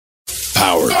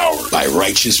Powered by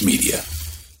Righteous Media.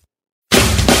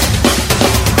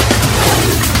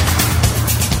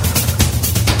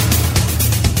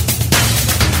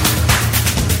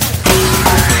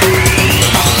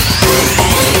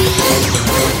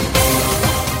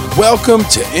 Welcome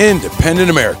to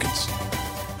Independent Americans.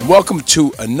 And welcome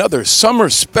to another summer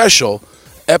special,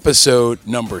 episode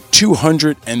number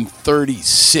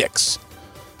 236.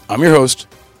 I'm your host,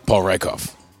 Paul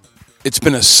Reichoff. It's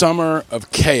been a summer of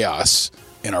chaos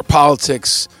in our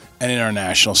politics and in our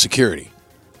national security.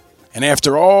 And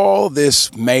after all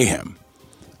this mayhem,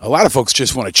 a lot of folks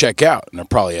just want to check out and are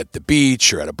probably at the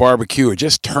beach or at a barbecue or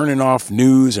just turning off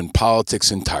news and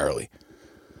politics entirely.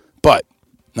 But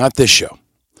not this show.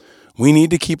 We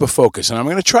need to keep a focus, and I'm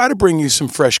going to try to bring you some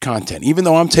fresh content, even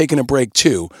though I'm taking a break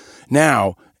too.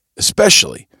 Now,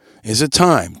 especially, is a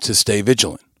time to stay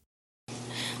vigilant.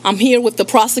 I'm here with the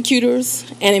prosecutors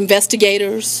and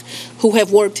investigators who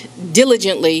have worked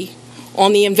diligently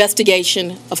on the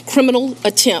investigation of criminal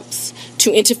attempts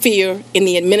to interfere in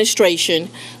the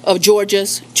administration of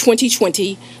Georgia's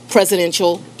 2020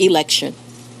 presidential election.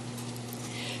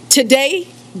 Today,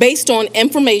 based on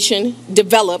information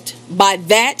developed by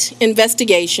that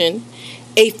investigation,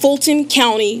 a Fulton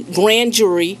County grand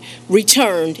jury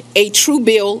returned a true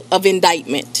bill of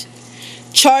indictment,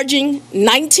 charging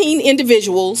 19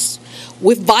 individuals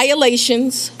with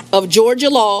violations of Georgia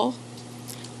law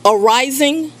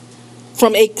arising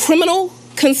from a criminal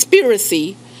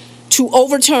conspiracy to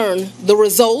overturn the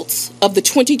results of the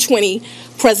 2020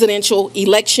 presidential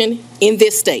election in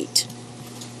this state.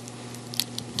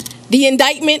 The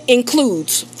indictment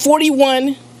includes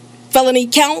 41 felony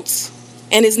counts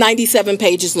and is 97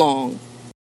 pages long.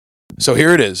 So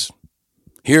here it is.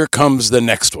 Here comes the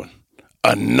next one.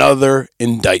 Another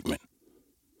indictment.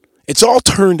 It's all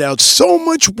turned out so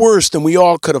much worse than we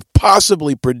all could have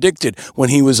possibly predicted when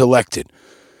he was elected.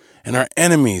 And our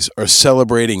enemies are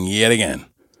celebrating yet again.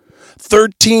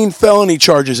 13 felony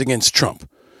charges against Trump,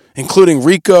 including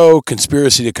RICO,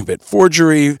 conspiracy to commit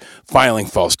forgery, filing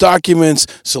false documents,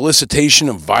 solicitation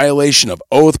of violation of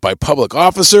oath by public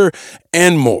officer,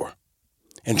 and more.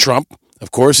 And Trump, of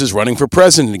course, is running for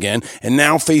president again and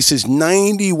now faces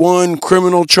 91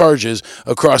 criminal charges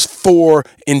across 4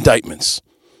 indictments.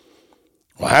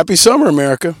 Well, happy summer,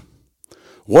 America.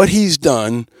 What he's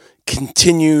done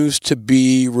continues to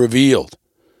be revealed.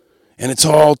 And it's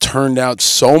all turned out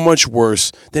so much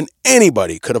worse than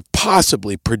anybody could have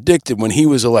possibly predicted when he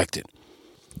was elected.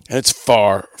 And it's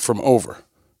far from over.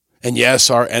 And yes,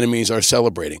 our enemies are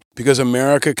celebrating because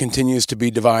America continues to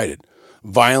be divided.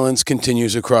 Violence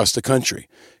continues across the country.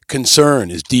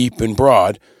 Concern is deep and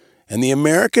broad. And the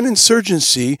American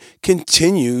insurgency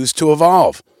continues to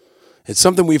evolve. It's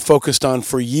something we've focused on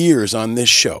for years on this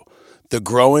show. The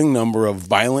growing number of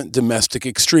violent domestic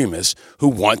extremists who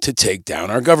want to take down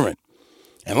our government.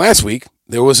 And last week,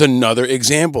 there was another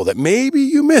example that maybe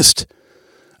you missed.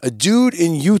 A dude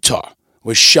in Utah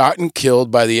was shot and killed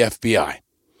by the FBI.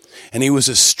 And he was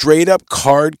a straight-up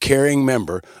card-carrying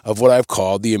member of what I've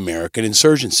called the American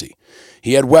insurgency.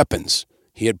 He had weapons.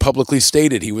 He had publicly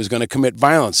stated he was going to commit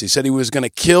violence. He said he was going to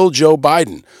kill Joe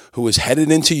Biden, who was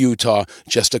headed into Utah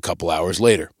just a couple hours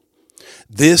later.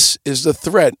 This is the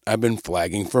threat I've been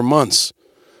flagging for months.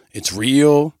 It's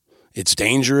real, it's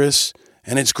dangerous,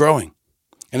 and it's growing.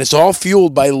 And it's all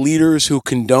fueled by leaders who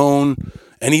condone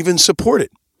and even support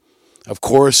it. Of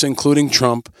course, including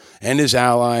Trump and his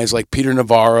allies like Peter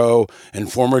Navarro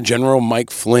and former General Mike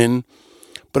Flynn.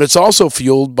 But it's also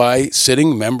fueled by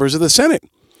sitting members of the Senate,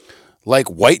 like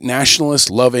white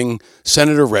nationalist-loving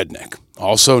Senator Redneck,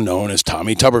 also known as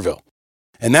Tommy Tuberville.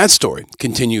 And that story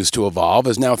continues to evolve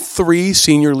as now 3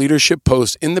 senior leadership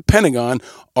posts in the Pentagon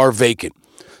are vacant.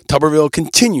 Tuberville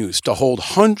continues to hold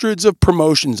hundreds of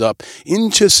promotions up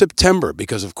into September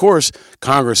because, of course,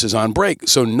 Congress is on break,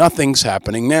 so nothing's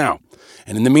happening now.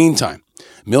 And in the meantime,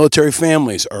 military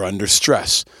families are under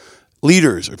stress.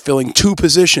 Leaders are filling 2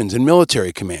 positions in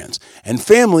military commands, and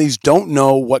families don't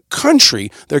know what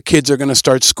country their kids are going to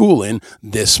start school in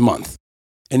this month.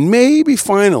 And maybe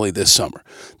finally this summer,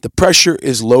 the pressure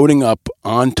is loading up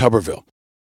on Tuberville.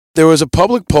 There was a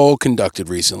public poll conducted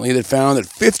recently that found that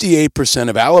 58%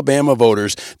 of Alabama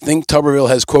voters think Tuberville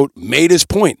has, quote, made his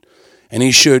point, and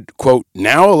he should, quote,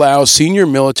 now allow senior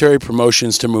military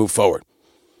promotions to move forward.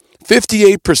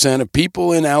 58% of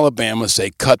people in Alabama say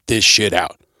cut this shit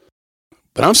out.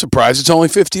 But I'm surprised it's only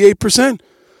 58%.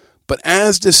 But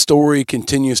as this story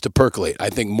continues to percolate, I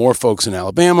think more folks in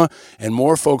Alabama and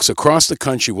more folks across the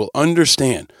country will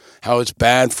understand how it's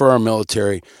bad for our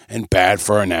military and bad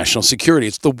for our national security.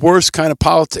 It's the worst kind of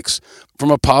politics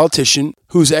from a politician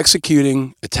who's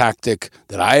executing a tactic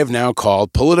that I have now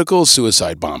called political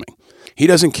suicide bombing. He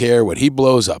doesn't care what he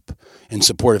blows up in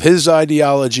support of his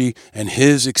ideology and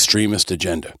his extremist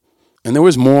agenda. And there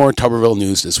was more Tuberville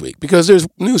news this week because there's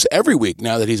news every week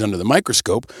now that he's under the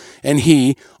microscope, and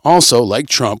he also, like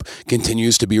Trump,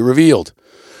 continues to be revealed.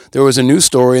 There was a new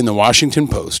story in the Washington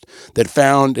Post that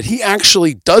found that he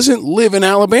actually doesn't live in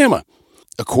Alabama.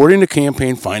 According to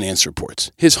campaign finance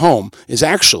reports, his home is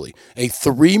actually a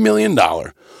 $3 million,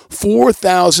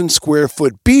 4,000 square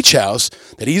foot beach house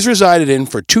that he's resided in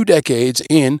for 2 decades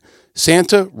in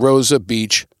Santa Rosa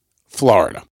Beach,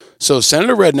 Florida. So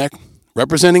Senator Redneck,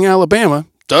 representing Alabama,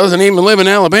 doesn't even live in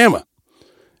Alabama.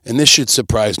 And this should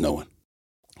surprise no one,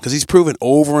 because he's proven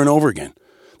over and over again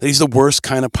that he's the worst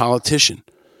kind of politician.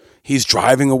 He's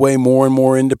driving away more and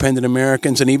more independent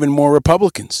Americans and even more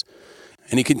Republicans.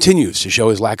 And he continues to show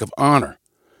his lack of honor,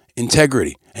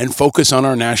 integrity, and focus on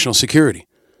our national security.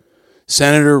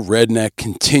 Senator Redneck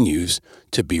continues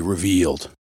to be revealed.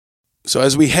 So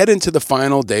as we head into the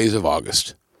final days of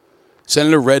August,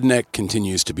 Senator Redneck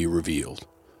continues to be revealed.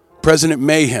 President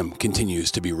Mayhem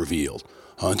continues to be revealed.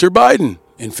 Hunter Biden,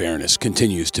 in fairness,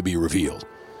 continues to be revealed.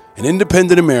 And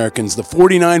independent Americans, the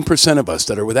 49% of us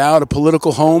that are without a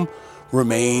political home,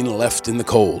 remain left in the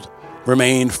cold,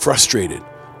 remain frustrated,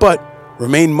 but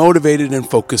remain motivated and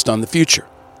focused on the future.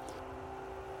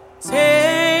 Take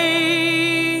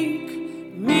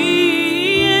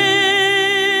me in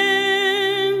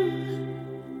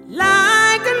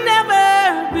like I've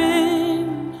never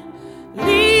been.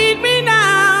 Lead me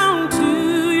down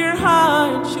to your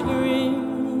heart, sugaring.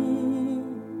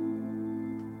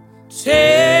 Take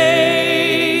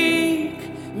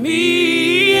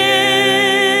me in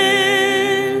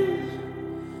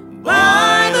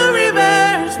by the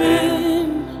river's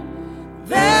bend.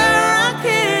 There I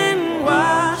can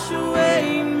wash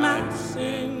away my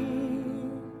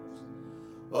sins.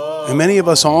 And many of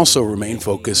us also remain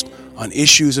focused on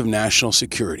issues of national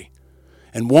security.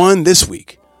 And one this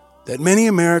week that many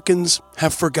Americans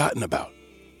have forgotten about.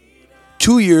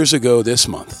 2 years ago this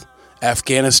month,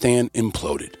 Afghanistan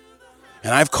imploded.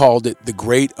 And I've called it the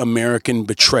great American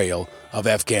betrayal of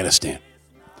Afghanistan.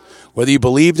 Whether you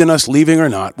believed in us leaving or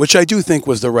not, which I do think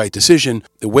was the right decision,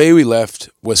 the way we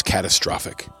left was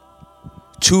catastrophic.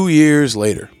 2 years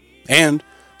later, and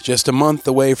just a month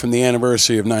away from the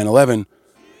anniversary of 9/11,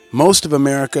 most of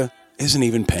America isn't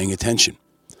even paying attention.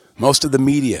 Most of the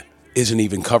media isn't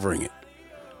even covering it.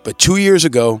 But 2 years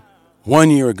ago, 1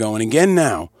 year ago, and again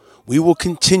now, we will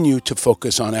continue to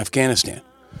focus on Afghanistan.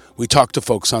 We talk to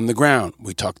folks on the ground.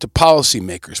 We talk to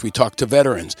policymakers. We talk to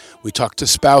veterans. We talk to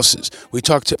spouses. We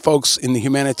talk to folks in the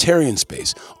humanitarian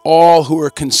space, all who are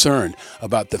concerned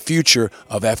about the future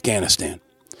of Afghanistan,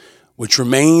 which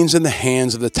remains in the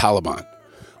hands of the Taliban,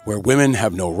 where women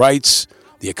have no rights,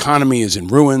 the economy is in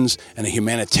ruins, and a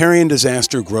humanitarian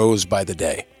disaster grows by the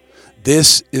day.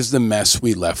 This is the mess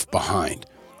we left behind.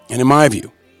 And in my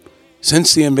view,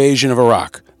 since the invasion of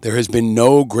Iraq, there has been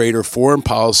no greater foreign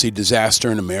policy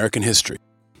disaster in American history.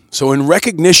 So in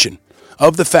recognition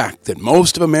of the fact that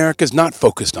most of America is not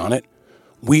focused on it,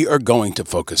 we are going to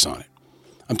focus on it.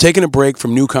 I'm taking a break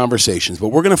from new conversations, but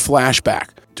we're going to flash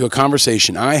back to a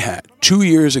conversation I had 2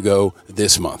 years ago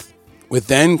this month with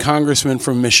then Congressman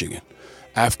from Michigan,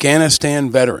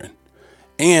 Afghanistan veteran,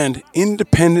 and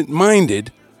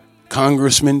independent-minded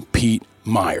Congressman Pete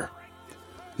Meijer.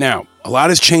 Now, a lot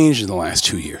has changed in the last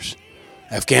 2 years.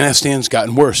 Afghanistan's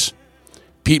gotten worse.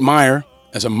 Pete Meijer,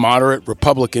 as a moderate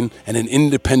Republican and an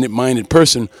independent-minded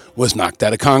person, was knocked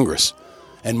out of Congress.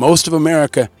 And most of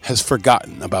America has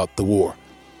forgotten about the war.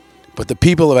 But the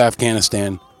people of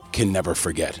Afghanistan can never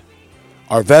forget.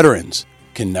 Our veterans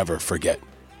can never forget.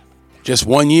 Just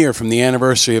 1 year from the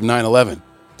anniversary of 9/11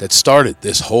 that started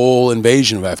this whole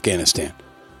invasion of Afghanistan,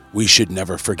 we should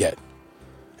never forget.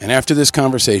 And after this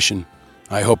conversation,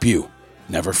 I hope you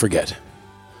never forget.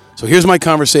 So here's my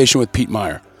conversation with Pete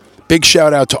Meijer. Big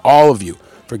shout out to all of you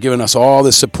for giving us all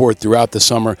this support throughout the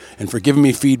summer and for giving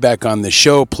me feedback on this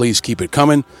show. Please keep it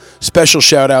coming. Special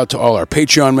shout out to all our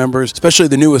Patreon members, especially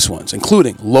the newest ones,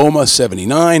 including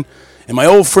Loma79. And my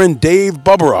old friend Dave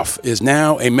Buberoff is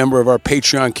now a member of our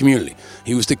Patreon community.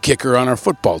 He was the kicker on our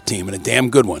football team and a damn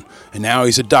good one. And now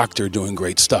he's a doctor doing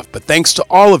great stuff. But thanks to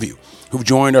all of you who've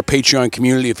joined our Patreon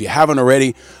community. If you haven't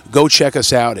already, go check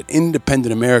us out at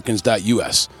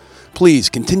independentamericans.us. Please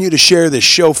continue to share this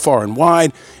show far and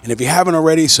wide, and if you haven't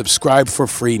already, subscribe for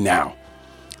free now.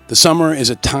 The summer is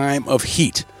a time of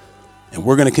heat, and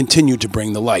we're going to continue to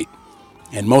bring the light,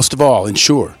 and most of all,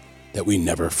 ensure that we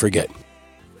never forget.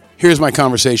 Here's my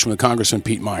conversation with Congressman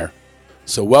Pete Meijer.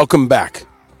 So welcome back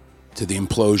to the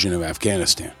implosion of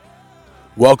Afghanistan.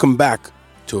 Welcome back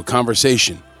to a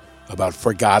conversation about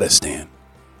Forgotistan.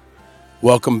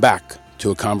 Welcome back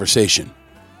to a conversation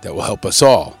that will help us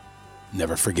all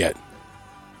never forget.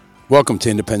 Welcome to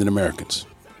Independent Americans,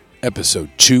 episode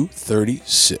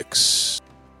 236.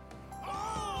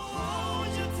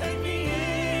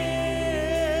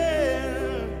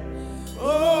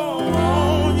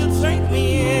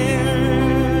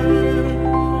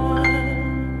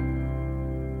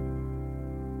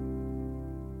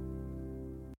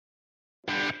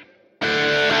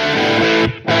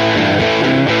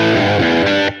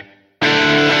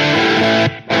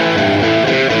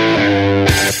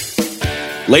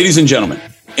 Ladies and gentlemen,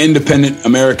 independent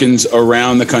Americans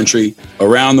around the country,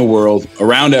 around the world,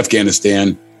 around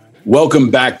Afghanistan,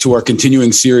 welcome back to our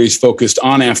continuing series focused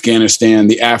on Afghanistan,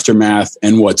 the aftermath,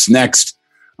 and what's next.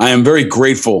 I am very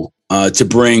grateful to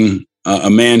bring a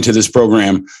man to this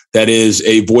program that is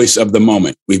a voice of the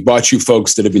moment. We've brought you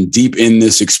folks that have been deep in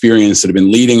this experience, that have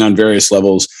been leading on various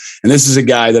levels. And this is a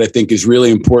guy that I think is really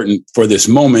important for this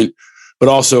moment, but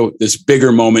also this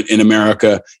bigger moment in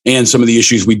America and some of the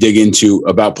issues we dig into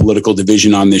about political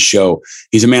division on this show.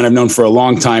 He's a man I've known for a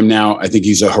long time now. I think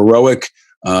he's a heroic,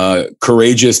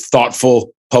 courageous,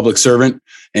 thoughtful public servant,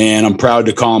 and I'm proud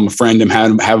to call him a friend and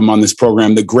have him on this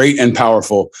program. The great and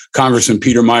powerful Congressman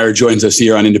Peter Meijer joins us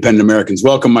here on Independent Americans.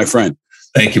 Welcome, my friend.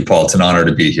 Thank you, Paul. It's an honor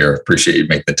to be here. Appreciate you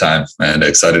making the time and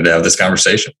excited to have this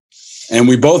conversation. And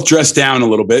we both dressed down a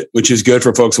little bit, which is good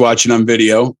for folks watching on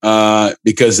video,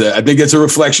 because I think it's a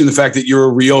reflection of the fact that you're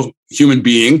a real human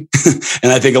being.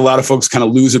 And I think a lot of folks kind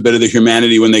of lose a bit of their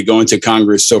humanity when they go into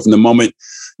Congress. So from the moment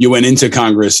you went into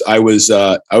Congress, I was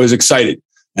excited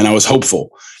and I was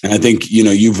hopeful. And I think,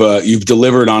 you've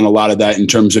delivered on a lot of that in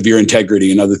terms of your integrity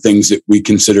and other things that we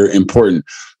consider important.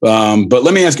 But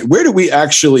let me ask you, where did we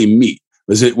actually meet?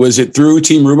 Was it through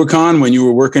Team Rubicon when you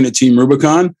were working at Team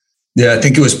Rubicon? Yeah, I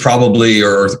think it was probably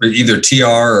or either TR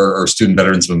or Student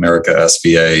Veterans of America,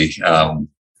 SVA.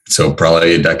 So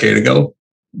probably a decade ago.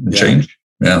 Change.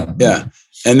 Yeah. Yeah.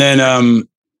 And then,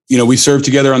 we served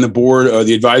together on the board,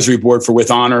 the advisory board for With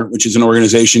Honor, which is an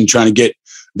organization trying to get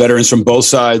veterans from both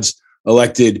sides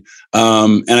elected.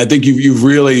 And I think you've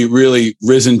really, really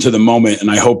risen to the moment. And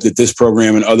I hope that this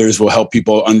program and others will help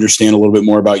people understand a little bit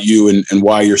more about you and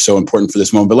why you're so important for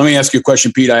this moment. But let me ask you a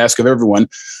question, Pete. I ask of everyone.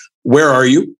 Where are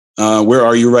you? Where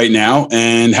are you right now,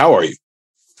 and how are you?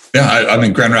 Yeah, I'm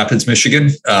in Grand Rapids, Michigan.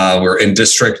 We're in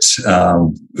district.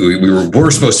 We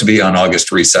were supposed to be on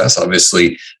August recess.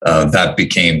 Obviously, that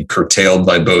became curtailed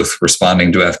by both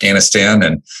responding to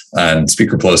Afghanistan and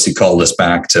Speaker Pelosi called us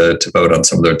back to vote on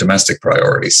some of their domestic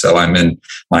priorities. So I'm in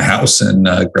my house in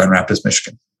Grand Rapids,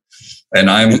 Michigan, and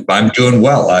I'm doing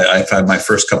well. I've had my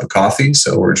first cup of coffee,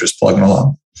 so we're just plugging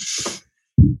along.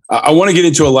 I want to get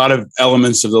into a lot of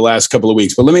elements of the last couple of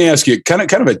weeks, but let me ask you kind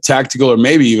of a tactical or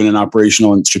maybe even an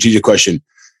operational and strategic question.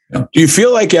 Yeah. Do you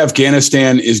feel like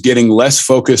Afghanistan is getting less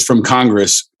focus from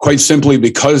Congress quite simply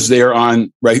because they are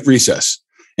on recess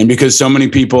and because so many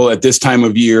people at this time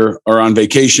of year are on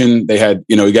vacation? They had,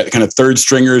 we got kind of third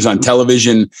stringers on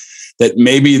television that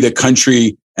maybe the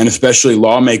country and especially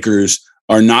lawmakers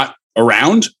are not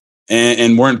around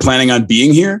and weren't planning on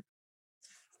being here?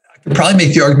 Could probably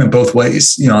make the argument both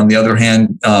ways. On the other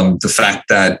hand, the fact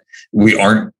that we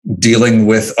aren't dealing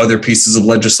with other pieces of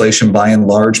legislation by and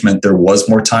large meant there was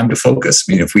more time to focus.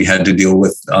 I mean, if we had to deal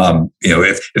with,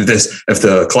 if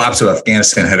the collapse of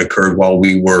Afghanistan had occurred while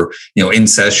we were, in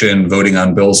session, voting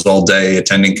on bills all day,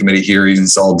 attending committee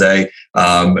hearings all day,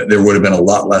 there would have been a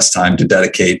lot less time to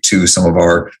dedicate to some of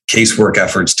our casework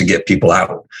efforts to get people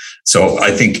out. So I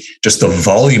think just the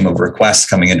volume of requests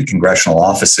coming into congressional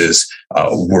offices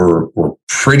were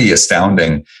pretty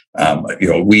astounding.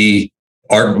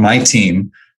 My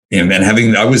team,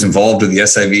 and I was involved with the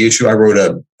SIV issue. I wrote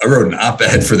an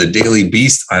op-ed for the Daily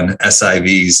Beast on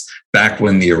SIVs back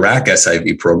when the Iraq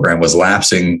SIV program was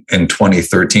lapsing in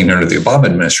 2013 under the Obama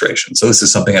administration. So this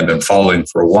is something I've been following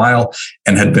for a while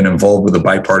and had been involved with a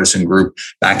bipartisan group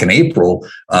back in April.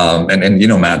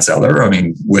 And Matt Zeller,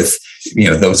 with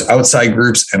those outside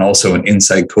groups and also an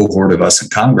inside cohort of us in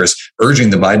Congress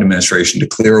urging the Biden administration to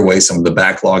clear away some of the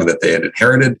backlog that they had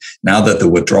inherited. Now that the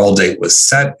withdrawal date was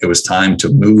set, it was time to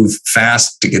move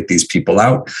fast to get these people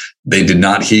out. They did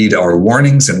not heed our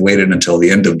warnings and waited until the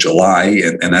end of July.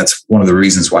 And that's one of the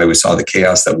reasons why we saw the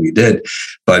chaos that we did.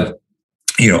 But,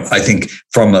 I think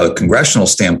from a congressional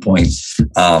standpoint,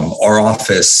 our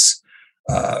office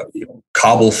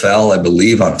Kabul fell, I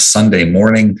believe, on a Sunday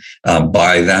morning.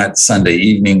 By that Sunday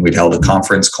evening, we'd held a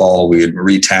conference call. We had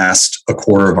retasked a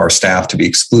quarter of our staff to be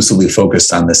exclusively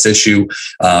focused on this issue.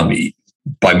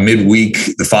 By midweek,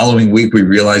 the following week, we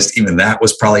realized even that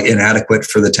was probably inadequate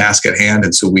for the task at hand.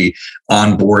 And so we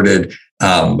onboarded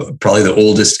probably the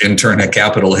oldest intern at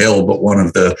Capitol Hill, but one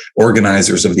of the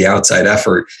organizers of the outside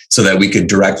effort, so that we could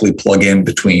directly plug in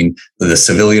between the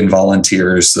civilian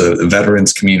volunteers, the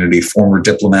veterans community, former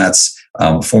diplomats,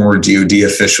 former DoD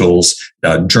officials,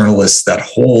 journalists, that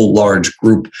whole large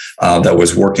group that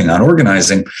was working on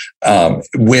organizing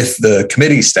with the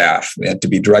committee staff. We had to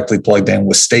be directly plugged in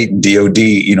with state and DoD,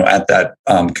 at that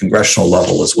congressional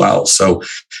level as well. So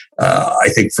I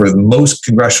think for most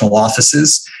congressional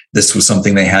offices, this was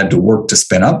something they had to work to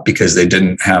spin up because they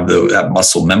didn't have that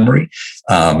muscle memory.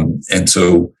 And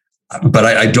so, but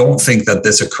I don't think that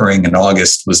this occurring in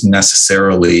August was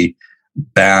necessarily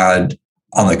bad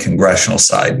on the congressional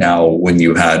side. Now, when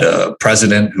you had a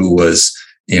president who was,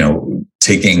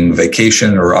 taking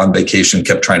vacation or on vacation,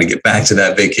 kept trying to get back to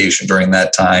that vacation during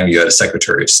that time. You had a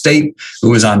Secretary of State who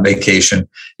was on vacation.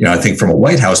 I think from a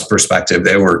White House perspective,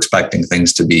 they were expecting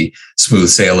things to be smooth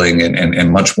sailing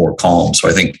and much more calm. So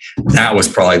I think that was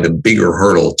probably the bigger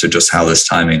hurdle to just how this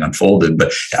timing unfolded.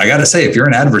 But I got to say, if you're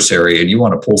an adversary and you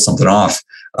want to pull something off,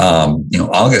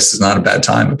 August is not a bad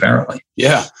time, apparently.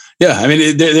 Yeah. I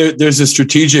mean, there's a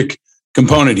strategic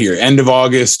component here. End of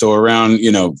August or around,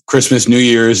 Christmas, New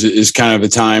Year's is kind of a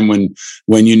time when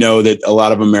that a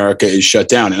lot of America is shut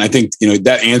down. And I think,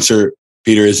 that answer,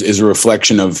 Peter, is a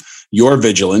reflection of your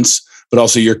vigilance, but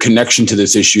also your connection to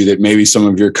this issue that maybe some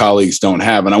of your colleagues don't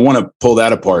have. And I want to pull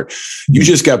that apart. You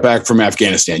just got back from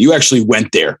Afghanistan. You actually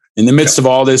went there in the midst of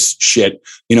all this shit,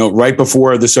 right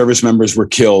before the service members were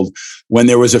killed, when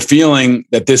there was a feeling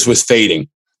that this was fading.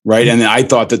 Right. And I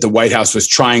thought that the White House was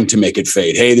trying to make it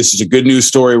fade. Hey, this is a good news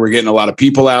story. We're getting a lot of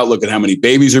people out. Look at how many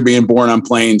babies are being born on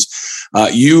planes.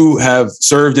 You have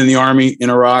served in the Army in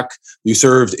Iraq. You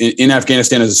served in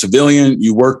Afghanistan as a civilian.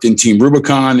 You worked in Team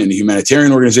Rubicon in a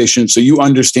humanitarian organization. So you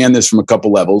understand this from a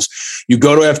couple levels. You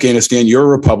go to Afghanistan. You're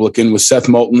a Republican with Seth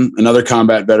Moulton, another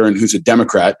combat veteran who's a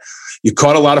Democrat. You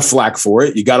caught a lot of flack for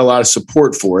it. You got a lot of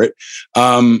support for it.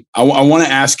 I want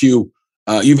to ask you,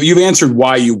 you've answered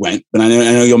why you went, but I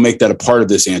know you'll make that a part of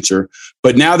this answer.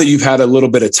 But now that you've had a little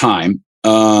bit of time,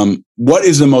 what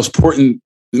is the most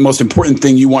important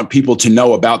thing you want people to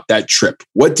know about that trip?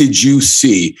 What did you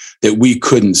see that we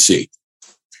couldn't see?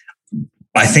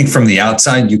 I think from the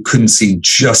outside, you couldn't see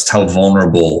just how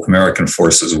vulnerable American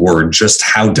forces were, just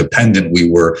how dependent we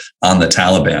were on the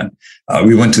Taliban.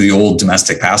 We went to the old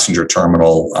domestic passenger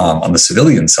terminal on the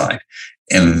civilian side.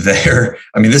 And there,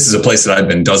 this is a place that I've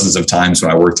been dozens of times when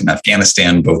I worked in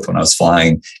Afghanistan, both when I was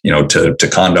flying, to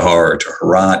Kandahar or to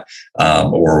Herat,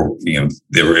 or,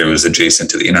 it was adjacent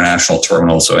to the international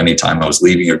terminal. So anytime I was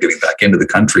leaving or getting back into the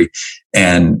country,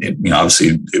 and,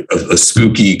 obviously a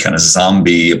spooky kind of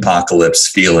zombie apocalypse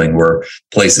feeling, where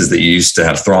places that you used to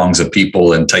have throngs of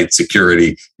people and tight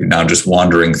security, you're now just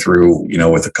wandering through,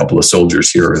 with a couple of soldiers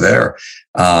here or there.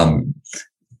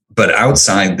 But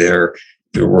outside there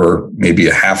were maybe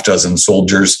a half dozen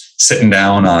soldiers sitting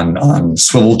down on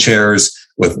swivel chairs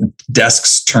with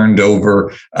desks turned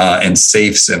over and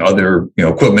safes and other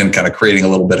equipment, kind of creating a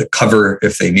little bit of cover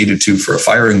if they needed to for a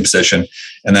firing position.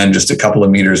 And then just a couple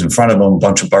of meters in front of them, a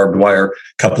bunch of barbed wire, a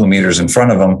couple of meters in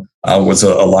front of them was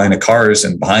a line of cars.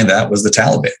 And behind that was the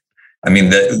Taliban.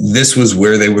 This was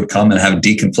where they would come and have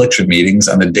deconfliction meetings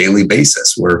on a daily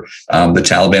basis, where the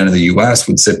Taliban in the U.S.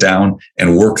 would sit down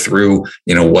and work through,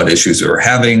 what issues they were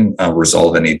having,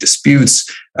 resolve any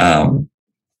disputes.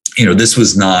 This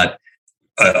was not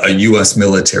a U.S.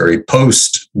 military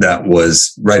post that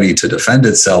was ready to defend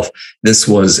itself. This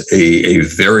was a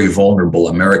very vulnerable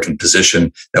American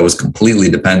position that was completely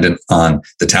dependent on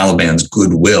the Taliban's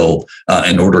goodwill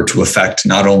in order to affect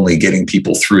not only getting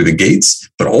people through the gates,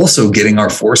 but also getting our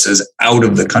forces out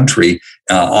of the country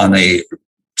on a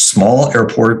small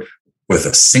airport with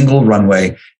a single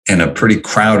runway in a pretty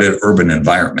crowded urban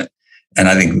environment. And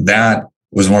I think that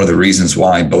was one of the reasons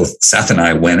why both Seth and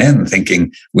I went in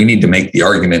thinking we need to make the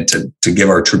argument to give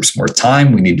our troops more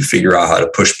time. We need to figure out how to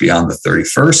push beyond the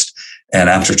 31st. And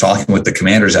after talking with the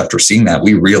commanders, after seeing that,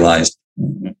 we realized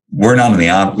we're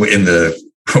not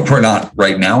we're not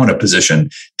right now in a position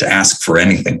to ask for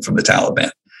anything from the Taliban.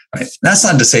 Right? That's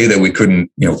not to say that we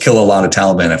couldn't, kill a lot of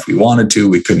Taliban if we wanted to.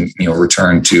 We couldn't,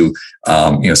 return to,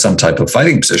 some type of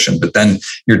fighting position. But then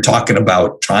you're talking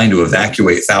about trying to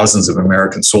evacuate thousands of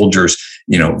American soldiers,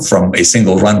 from a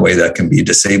single runway that can be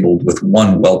disabled with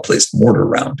one well-placed mortar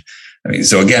round.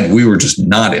 So again, we were just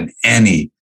not in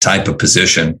any type of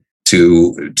position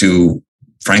to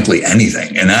frankly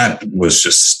anything. And that was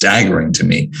just staggering to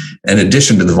me. In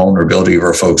addition to the vulnerability of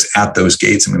our folks at those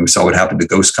gates, I mean, we saw what happened to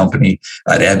Ghost Company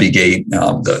at Abbey Gate,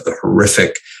 the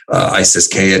horrific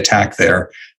ISIS-K attack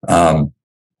there. I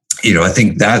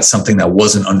think that's something that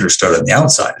wasn't understood on the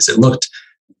outside. As it looked,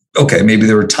 okay, maybe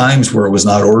there were times where it was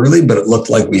not orderly, but it looked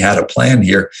like we had a plan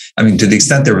here. I mean, to the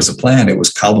extent there was a plan, it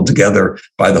was cobbled together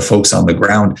by the folks on the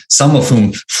ground, some of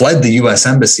whom fled the U.S.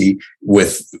 Embassy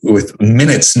with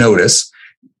minutes' notice,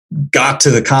 got to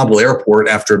the Kabul airport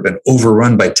after it had been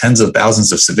overrun by tens of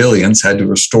thousands of civilians, had to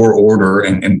restore order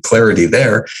and clarity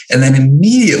there, and then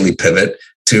immediately pivot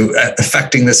to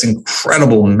effecting this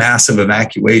incredible, massive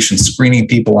evacuation, screening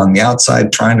people on the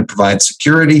outside, trying to provide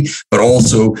security, but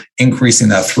also increasing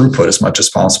that throughput as much as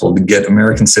possible to get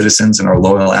American citizens and our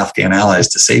loyal Afghan allies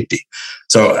to safety.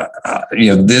 So,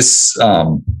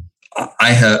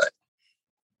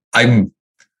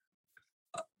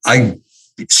 I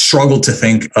struggle to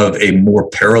think of a more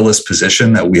perilous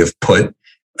position that we have put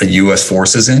U.S.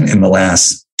 forces in the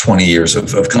last 20 years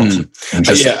of conflict, and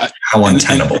just how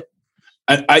untenable.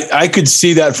 I could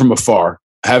see that from afar.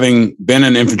 Having been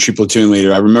an infantry platoon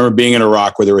leader, I remember being in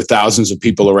Iraq where there were thousands of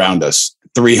people around us,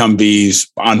 3 Humvees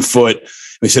on foot.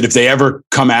 We said, if they ever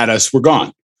come at us, we're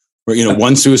gone. We're,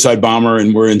 one suicide bomber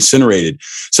and we're incinerated.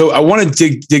 So I want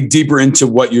to dig deeper into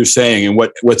what you're saying and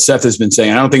what Seth has been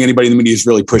saying. I don't think anybody in the media has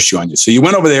really pushed you on you. So you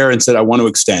went over there and said, I want to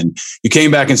extend. You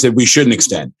came back and said, we shouldn't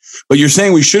extend. But you're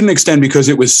saying we shouldn't extend because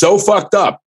it was so fucked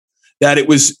up that it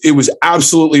was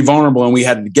absolutely vulnerable and we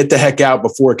had to get the heck out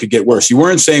before it could get worse. You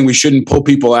weren't saying we shouldn't pull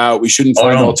people out. We shouldn't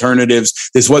find alternatives.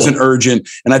 This wasn't urgent.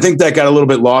 And I think that got a little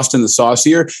bit lost in the sauce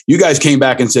here. You guys came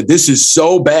back and said, this is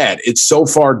so bad. It's so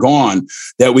far gone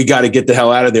that we got to get the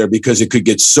hell out of there because it could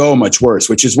get so much worse,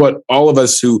 which is what all of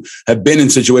us who have been in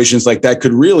situations like that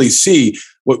could really see,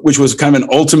 which was kind of an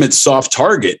ultimate soft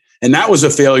target. And that was a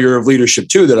failure of leadership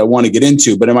too, that I want to get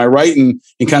into. But am I right in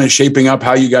kind of shaping up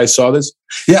how you guys saw this?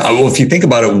 Yeah. Well, if you think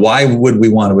about it, why would we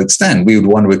want to extend? We would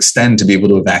want to extend to be able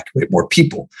to evacuate more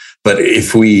people. But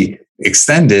if we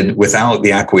extended without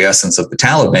the acquiescence of the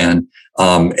Taliban,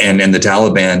 and the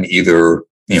Taliban either,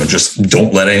 just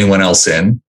don't let anyone else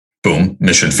in, boom,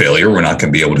 mission failure. We're not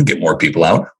going to be able to get more people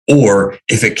out. Or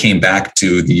if it came back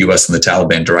to the U.S. and the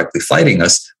Taliban directly fighting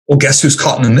us, well, guess who's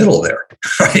caught in the middle there,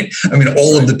 right? I mean,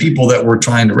 all of the people that we're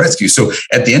trying to rescue. So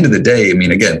at the end of the day, I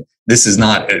mean, again, this is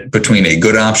not between a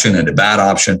good option and a bad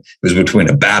option. It was between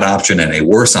a bad option and a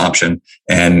worse option.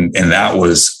 And that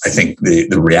was, I think,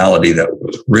 the reality that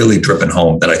was really driven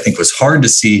home that I think was hard to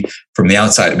see from the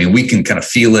outside. I mean, we can kind of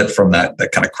feel it from that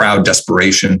kind of crowd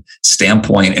desperation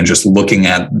standpoint and just looking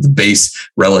at the base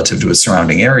relative to its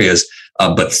surrounding areas.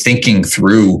 But thinking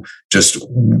through just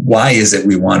why is it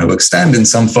we want to extend, and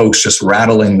some folks just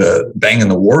banging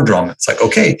the war drum. It's like,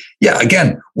 okay, yeah,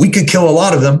 again, we could kill a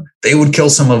lot of them. They would kill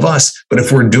some of us. But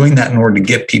if we're doing that in order to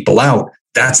get people out,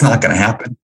 that's not going to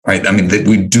happen, right? I mean,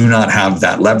 we do not have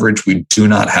that leverage. We do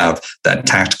not have that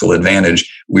tactical advantage.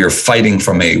 We are fighting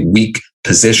from a weak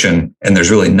position, and there's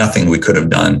really nothing we could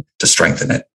have done to strengthen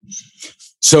it.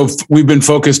 So we've been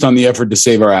focused on the effort to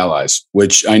save our allies,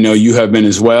 which I know you have been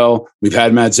as well. We've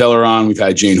had Matt Zeller on, we've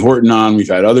had Jane Horton on, we've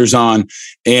had others on,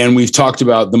 and we've talked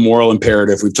about the moral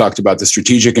imperative. We've talked about the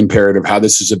strategic imperative, how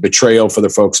this is a betrayal for the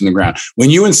folks on the ground.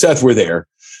 When you and Seth were there,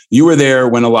 you were there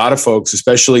when a lot of folks,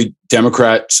 especially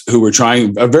Democrats who were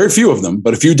trying, very few of them,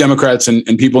 but a few Democrats and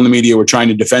people in the media were trying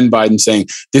to defend Biden, saying,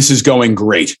 this is going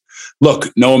great.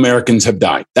 Look, no Americans have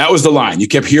died. That was the line. You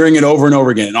kept hearing it over and over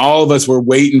again. And all of us were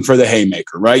waiting for the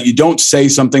haymaker, right? You don't say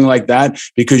something like that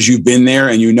because you've been there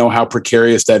and you know how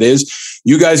precarious that is.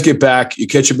 You guys get back, you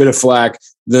catch a bit of flack.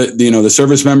 The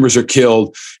service members are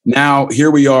killed. Now, here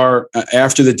we are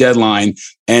after the deadline.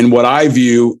 And what I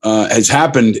view has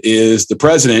happened is the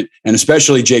president, and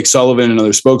especially Jake Sullivan and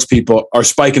other spokespeople, are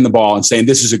spiking the ball and saying,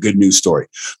 this is a good news story.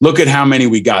 Look at how many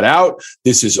we got out.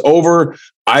 This is over.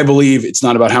 I believe it's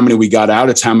not about how many we got out.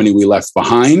 It's how many we left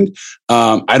behind.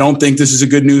 I don't think this is a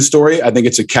good news story. I think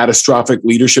it's a catastrophic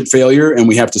leadership failure, and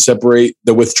we have to separate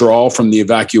the withdrawal from the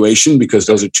evacuation because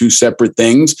those are two separate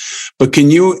things. But can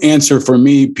you answer for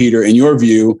me, Peter, in your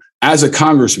view, as a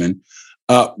congressman,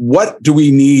 what do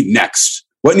we need next?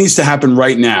 What needs to happen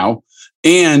right now?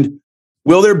 And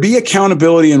will there be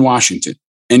accountability in Washington?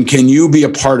 And can you be a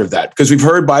part of that? Because we've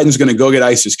heard Biden's going to go get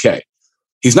ISIS-K.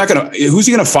 He's not going to. Who's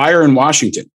he going to fire in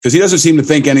Washington? Because he doesn't seem to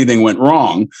think anything went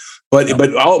wrong. But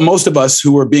most of us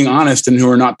who are being honest and who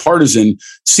are not partisan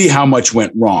see how much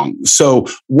went wrong. So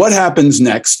what happens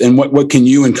next, and what can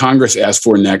you and Congress ask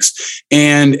for next?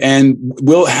 And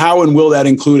will that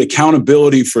include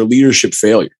accountability for leadership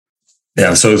failure?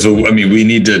 Yeah. So I mean, we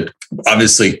need to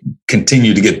obviously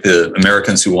continue to get the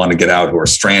Americans who want to get out, who are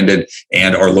stranded,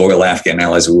 and our loyal Afghan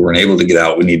allies who weren't able to get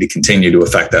out. We need to continue to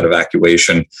effect that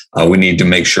evacuation. We need to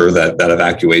make sure that that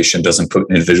evacuation doesn't put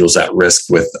individuals at risk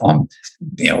with,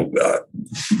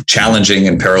 challenging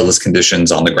and perilous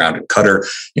conditions on the ground in Qatar.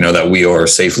 That we are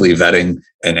safely vetting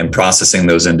and processing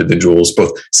those individuals,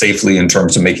 both safely in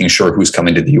terms of making sure who's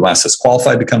coming to the U.S. is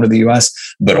qualified to come to the U.S.,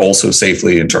 but also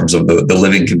safely in terms of the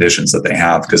living conditions that they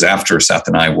have. Because after Seth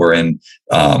and I were in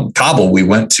Kabul, we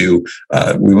went to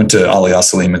Ali Al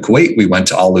Salim in Kuwait. We went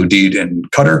to Al Udeid in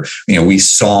Qatar. We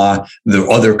saw the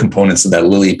other components of that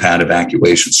lily pad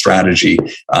evacuation strategy,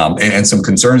 and some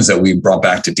concerns that we brought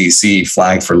back to DC,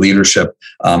 flagged for leadership,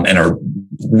 and are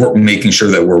making sure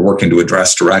that we're working to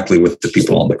address directly with the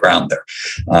people on the ground there.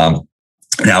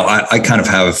 Now, I kind of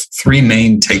have three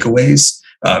main takeaways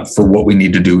for what we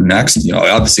need to do next.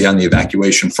 Obviously on the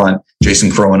evacuation front,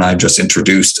 Jason Crow and I just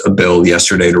introduced a bill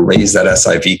yesterday to raise that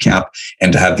SIV cap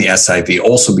and to have the SIV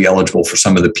also be eligible for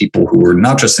some of the people who were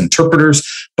not just interpreters,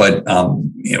 but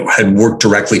had worked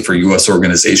directly for U.S.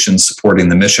 organizations supporting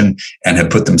the mission and had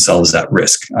put themselves at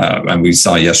risk. And we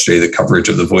saw yesterday the coverage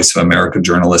of the Voice of America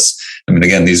journalists. I mean,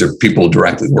 again, these are people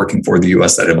directly working for the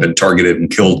U.S. that have been targeted and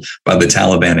killed by the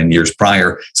Taliban in years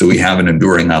prior. So we have an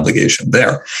enduring obligation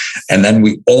there. And then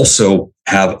we also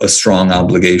have a strong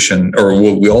obligation, or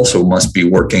we also must be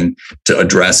working to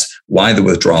address why the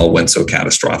withdrawal went so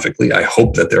catastrophically. I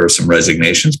hope that there are some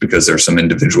resignations, because there are some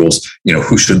individuals,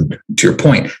 who should, to your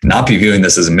point, not be viewing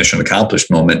this as a mission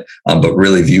accomplished moment, but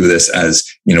really view this as,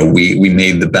 we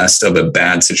made the best of a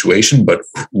bad situation, but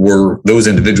those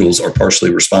individuals are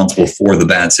partially responsible for the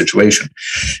bad situation.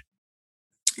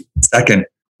 Second,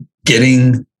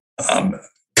 getting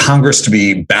Congress to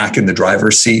be back in the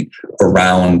driver's seat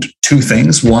around two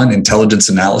things. One, intelligence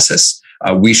analysis.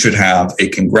 We should have a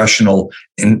congressional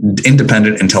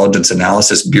independent intelligence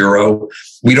analysis bureau.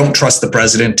 We don't trust the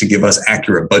president to give us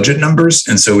accurate budget numbers,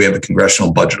 and so we have a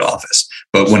congressional budget office.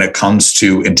 But when it comes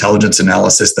to intelligence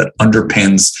analysis that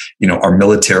underpins, our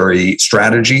military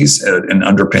strategies and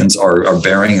underpins our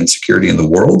bearing and security in the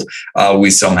world,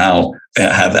 we somehow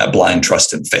have that blind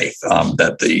trust and faith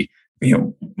that the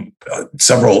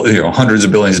several, hundreds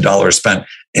of billions of dollars spent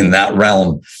in that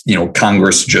realm,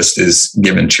 Congress just is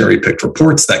given cherry-picked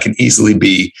reports that can easily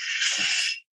be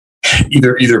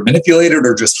either manipulated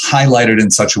or just highlighted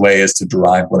in such a way as to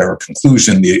derive whatever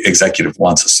conclusion the executive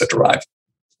wants us to derive.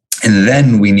 And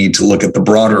then we need to look at the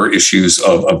broader issues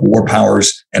of war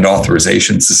powers and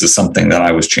authorizations. This is something that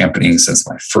I was championing since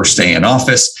my first day in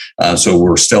office. So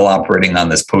we're still operating on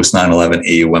this post 9/11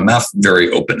 AUMF,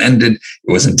 very open-ended.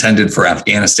 It was intended for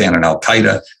Afghanistan and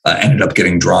Al-Qaeda, ended up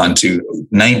getting drawn to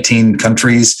 19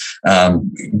 countries,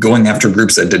 going after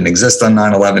groups that didn't exist on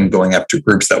 9/11, going after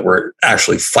groups that were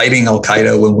actually fighting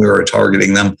Al-Qaeda when we were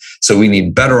targeting them. So we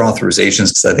need better authorizations,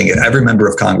 because I think every member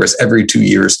of Congress every 2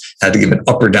 years had to give an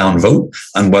up or down vote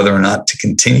on whether or not to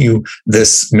continue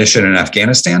this mission in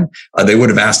Afghanistan. They would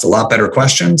have asked a lot better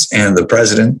questions, and the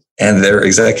president and their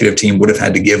executive team would have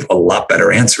had to give a lot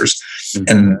better answers. Mm-hmm.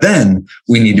 And then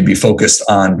we need to be focused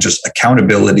on just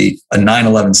accountability, a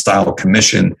 9/11 style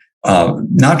commission,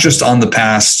 not just on the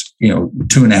past,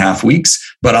 2.5 weeks,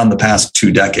 but on the past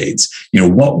 2 decades.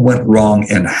 What went wrong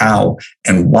and how,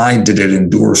 and why did it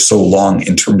endure so long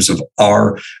in terms of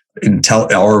our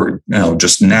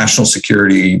just national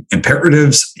security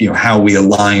imperatives, how we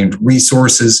aligned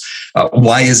resources.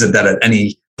 Why is it that at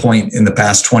any point in the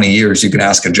past 20 years, you can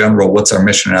ask a general, what's our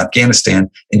mission in Afghanistan?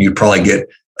 And you'd probably get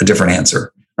a different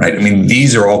answer, right? I mean,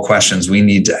 these are all questions we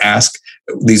need to ask.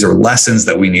 These are lessons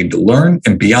that we need to learn.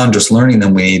 And beyond just learning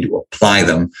them, we need to apply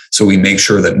them so we make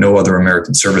sure that no other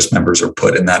American service members are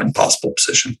put in that impossible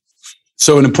position.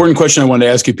 So an important question I wanted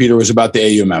to ask you, Peter, was about the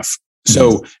AUMF.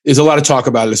 So there's a lot of talk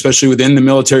about it, especially within the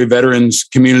military veterans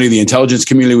community, the intelligence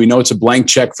community. We know it's a blank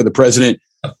check for the president.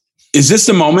 Is this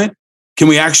the moment? Can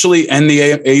we actually end the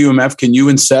AUMF? Can you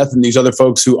and Seth and these other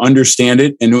folks who understand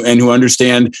it and who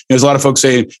understand, there's a lot of folks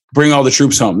saying, bring all the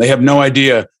troops home. They have no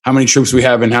idea how many troops we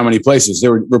have in how many places.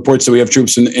 There were reports that we have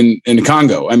troops in the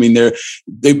Congo. I mean,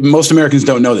 most Americans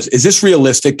don't know this. Is this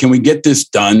realistic? Can we get this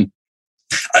done?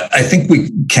 I think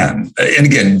we can. And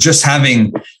again, just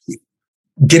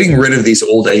getting rid of these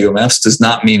old AUMFs does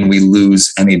not mean we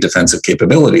lose any defensive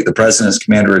capability. The president as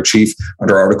commander-in-chief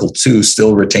under Article 2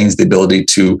 still retains the ability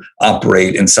to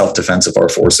operate in self-defense of our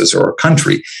forces or our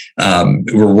country.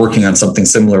 We're working on something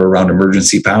similar around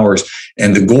emergency powers.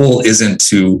 And the goal isn't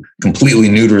to completely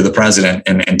neuter the president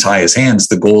and tie his hands.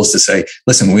 The goal is to say,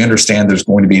 listen, we understand there's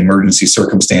going to be emergency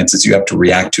circumstances you have to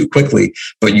react to quickly,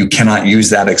 but you cannot use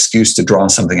that excuse to draw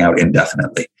something out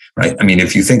indefinitely. right? I mean,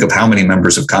 if you think of how many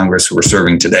members of Congress who are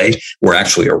serving today were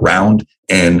actually around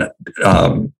in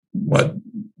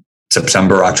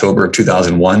September, October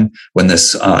 2001, when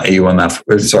this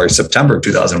September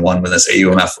 2001, when this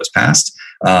AUMF was passed.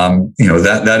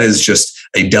 That is just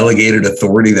a delegated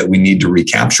authority that we need to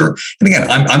recapture. And again,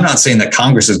 I'm not saying that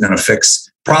Congress is going to fix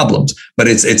problems, but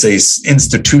it's a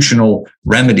institutional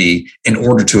remedy in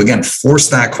order to, again, force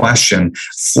that question,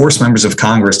 force members of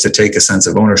Congress to take a sense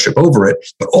of ownership over it,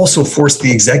 but also force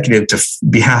the executive to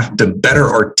better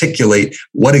articulate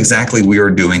what exactly we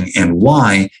are doing and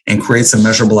why, and create some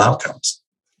measurable outcomes.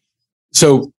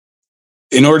 So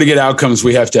in order to get outcomes,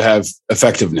 we have to have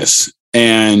effectiveness.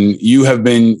 And you have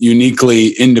been uniquely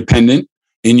independent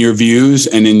in your views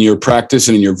and in your practice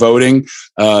and in your voting.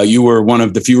 You were one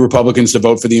of the few Republicans to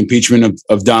vote for the impeachment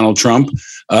of Donald Trump.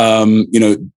 I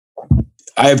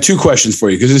have two questions for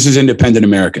you, because this is independent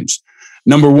Americans.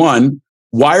 Number one,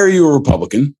 why are you a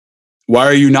Republican? Why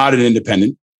are you not an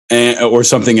independent or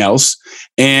something else?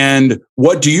 And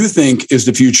what do you think is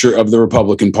the future of the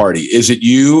Republican Party? Is it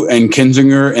you and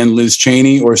Kinzinger and Liz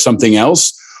Cheney or something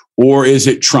else? Or is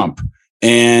it Trump?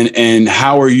 And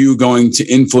how are you going to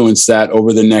influence that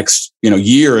over the next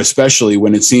year, especially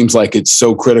when it seems like it's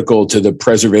so critical to the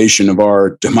preservation of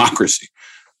our democracy?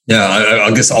 Yeah, I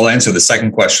guess I'll answer the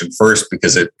second question first,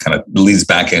 because it kind of leads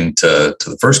back into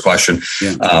the first question.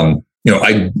 Yeah.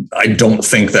 I don't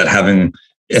think that having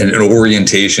an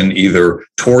orientation either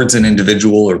towards an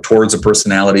individual or towards a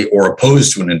personality, or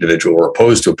opposed to an individual or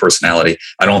opposed to a personality,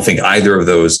 I don't think either of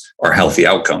those are healthy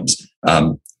outcomes.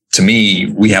 To me,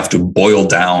 we have to boil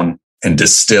down and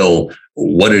distill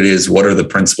what it is, what are the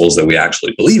principles that we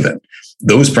actually believe in.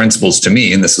 Those principles, to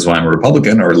me, and this is why I'm a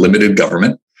Republican, are limited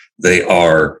government. They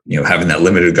are, having that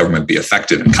limited government be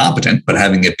effective and competent, but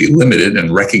having it be limited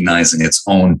and recognizing its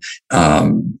own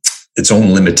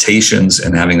limitations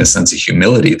and having a sense of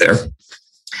humility there.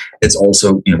 It's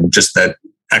also, just that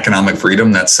economic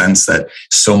freedom, that sense that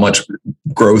so much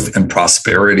growth and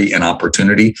prosperity and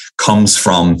opportunity comes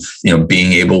from,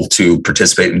 being able to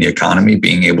participate in the economy,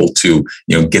 being able to,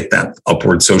 get that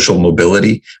upward social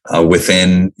mobility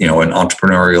within, an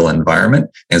entrepreneurial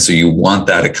environment. And so you want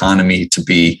that economy to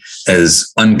be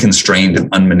as unconstrained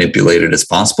and unmanipulated as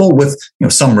possible, with,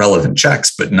 some relevant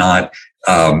checks, but not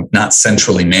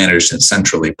centrally managed and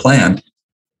centrally planned.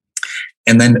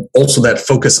 And then also that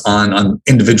focus on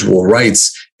individual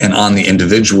rights and on the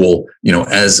individual,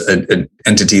 as an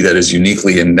entity that is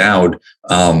uniquely endowed,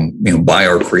 by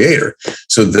our creator.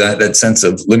 So that sense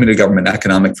of limited government,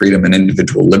 economic freedom, and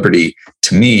individual liberty,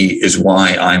 to me, is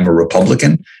why I'm a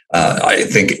Republican. I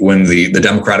think when the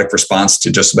Democratic response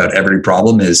to just about every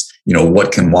problem is,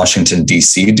 what can Washington,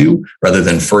 D.C. do, rather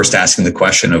than first asking the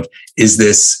question of, is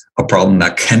this a problem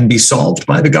that can be solved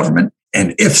by the government?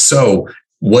 And if so,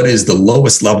 what is the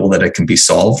lowest level that it can be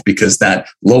solved? Because that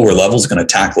lower level is going to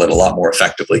tackle it a lot more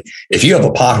effectively. If you have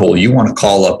a pothole, you want to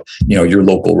call up, your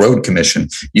local road commission.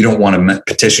 You don't want to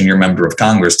petition your member of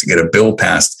Congress to get a bill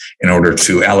passed in order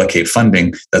to allocate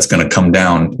funding that's going to come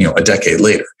down, a decade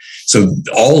later. So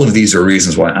all of these are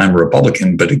reasons why I'm a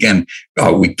Republican. But again,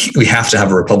 we have to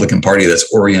have a Republican Party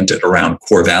that's oriented around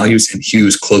core values and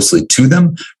hews closely to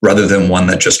them, rather than one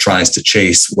that just tries to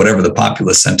chase whatever the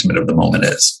populist sentiment of the moment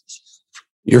is.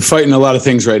 You're fighting a lot of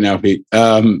things right now, Pete.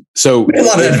 A lot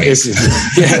of enemies.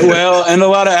 And a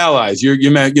lot of allies. You're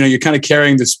kind of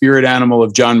carrying the spirit animal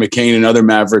of John McCain and other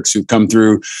mavericks who've come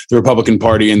through the Republican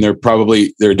Party, and there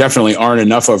definitely aren't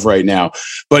enough of right now.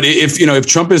 But if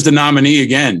Trump is the nominee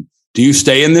again, do you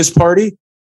stay in this party?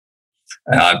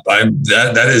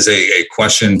 That is a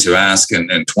question to ask in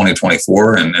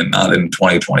 2024 and not in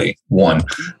 2021.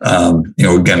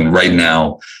 Again, right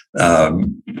now,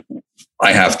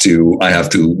 I have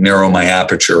to narrow my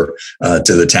aperture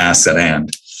to the task at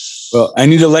hand. Well, I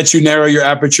need to let you narrow your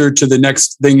aperture to the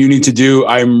next thing you need to do.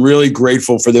 I'm really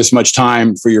grateful for this much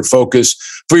time, for your focus,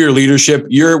 for your leadership.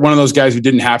 You're one of those guys who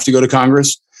didn't have to go to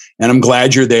Congress, and I'm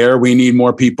glad you're there. We need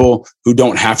more people who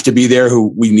don't have to be there,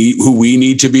 who we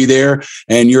need to be there.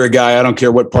 And you're a guy, I don't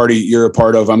care what party you're a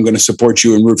part of, I'm going to support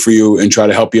you and root for you and try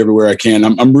to help you everywhere I can.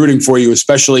 I'm rooting for you,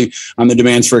 especially on the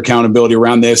demands for accountability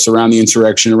around this, around the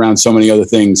insurrection, around so many other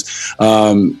things.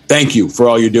 Thank you for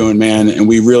all you're doing, man. And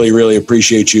we really, really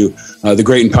appreciate you. The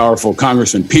great and powerful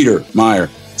Congressman Peter Meijer.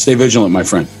 Stay vigilant, my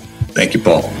friend. Thank you,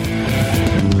 Paul.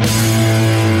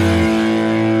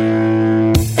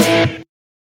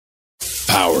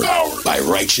 Powered by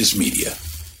Righteous Media.